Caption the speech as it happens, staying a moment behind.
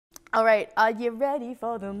All right, are you ready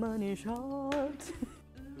for the money shot?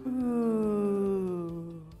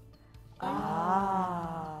 Ooh.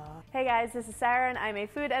 Ah. Hey guys, this is Sarah and I'm a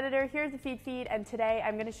food editor here at the Feed, and today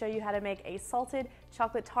I'm going to show you how to make a salted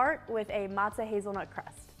chocolate tart with a Matzo-Hazelnut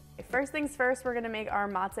crust. First things first, we're going to make our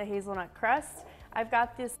Matzo-Hazelnut crust. I've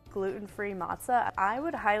got this gluten-free matzo. I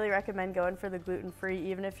would highly recommend going for the gluten-free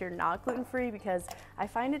even if you're not gluten-free because I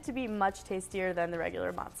find it to be much tastier than the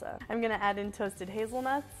regular matzo. I'm going to add in toasted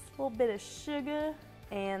hazelnuts, a little bit of sugar,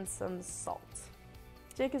 and some salt.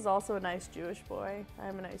 Jake is also a nice Jewish boy.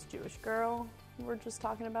 I'm a nice Jewish girl. We're just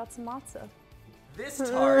talking about some matzo. This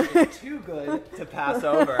tart is too good to pass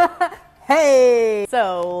over. Hey!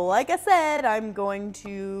 So, like I said, I'm going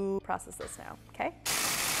to process this now, okay?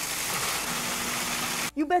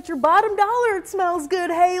 You bet your bottom dollar it smells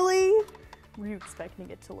good, Haley! Were you expecting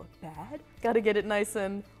it to look bad? Gotta get it nice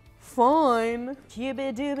and fine.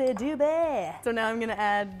 Cubby-dooby-dooby. So now I'm gonna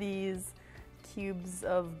add these cubes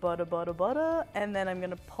of butter, and then I'm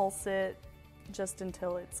gonna pulse it just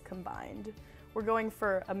until it's combined. We're going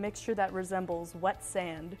for a mixture that resembles wet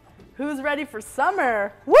sand. Who's ready for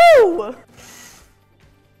summer? Woo!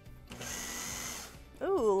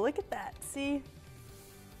 Ooh, look at that. See?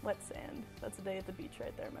 Wet sand. That's a day at the beach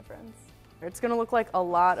right there, my friends. It's gonna look like a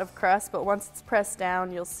lot of crust, but once it's pressed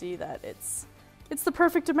down, you'll see that it's the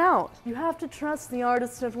perfect amount. You have to trust the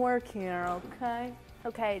artist at work here, okay?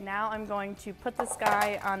 Okay, now I'm going to put this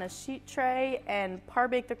guy on a sheet tray and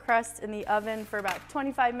par-bake the crust in the oven for about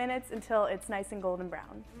 25 minutes until it's nice and golden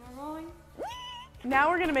brown. Now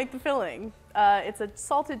we're gonna make the filling. It's a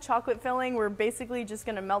salted chocolate filling. We're basically just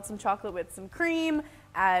gonna melt some chocolate with some cream,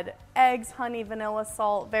 add eggs, honey, vanilla,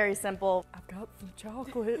 salt, very simple. I've got some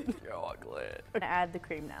chocolate. Chocolate. I'm gonna add the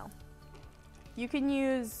cream now. You can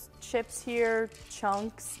use chips here,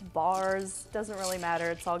 chunks, bars, doesn't really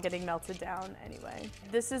matter, it's all getting melted down anyway.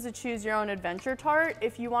 This is a choose your own adventure tart.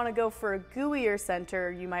 If you wanna go for a gooier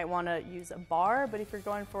center, you might wanna use a bar, but if you're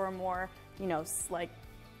going for a more, like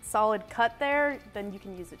solid cut there, then you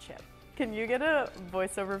can use a chip. Can you get a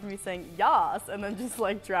voiceover of me saying yas and then just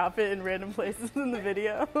like drop it in random places in the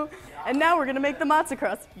video? And now we're gonna make the matzo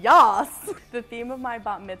crust. Yas! The theme of my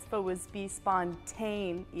bat mitzvah was be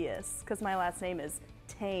spontaneous because my last name is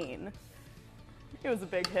Tane. It was a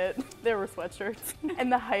big hit. There were sweatshirts.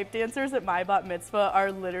 And the hype dancers at my bat mitzvah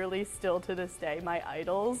are literally still to this day my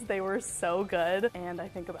idols. They were so good and I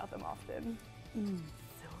think about them often.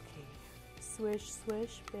 Silky. Swish,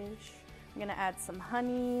 swish, bish. I'm gonna add some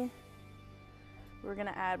honey. We're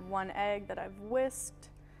gonna add 1 egg that I've whisked,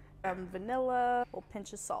 vanilla, a little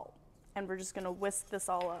pinch of salt. And we're just gonna whisk this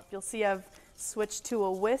all up. You'll see I've switched to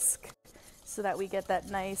a whisk so that we get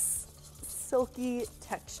that nice silky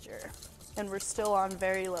texture. And we're still on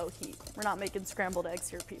very low heat. We're not making scrambled eggs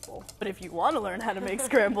here, people. But if you wanna learn how to make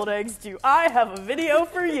scrambled eggs, I have a video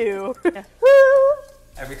for you.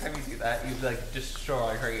 Every time you do that, you like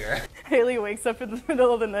destroy her ear. Haley wakes up in the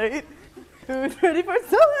middle of the night. Who's ready for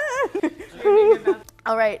summer?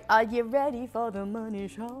 All right, are you ready for the money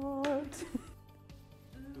shot?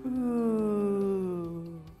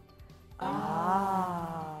 Ooh.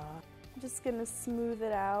 Ah. I'm just gonna smooth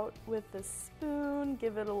it out with the spoon,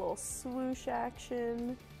 give it a little swoosh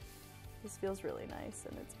action. This feels really nice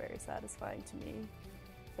and it's very satisfying to me.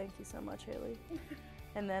 Thank you so much, Haley.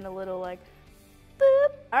 And then a little like,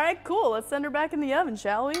 boop. All right, cool, let's send her back in the oven,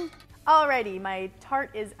 shall we? Alrighty, my tart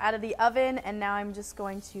is out of the oven and now I'm just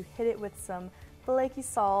going to hit it with some flaky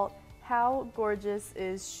salt. How gorgeous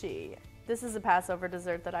is she? This is a Passover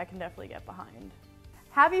dessert that I can definitely get behind.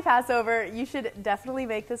 Happy Passover! You should definitely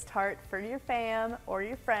make this tart for your fam or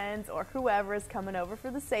your friends or whoever is coming over for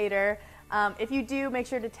the Seder. If you do, make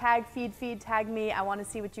sure to tag Feed, tag me. I want to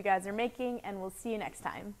see what you guys are making and we'll see you next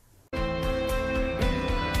time.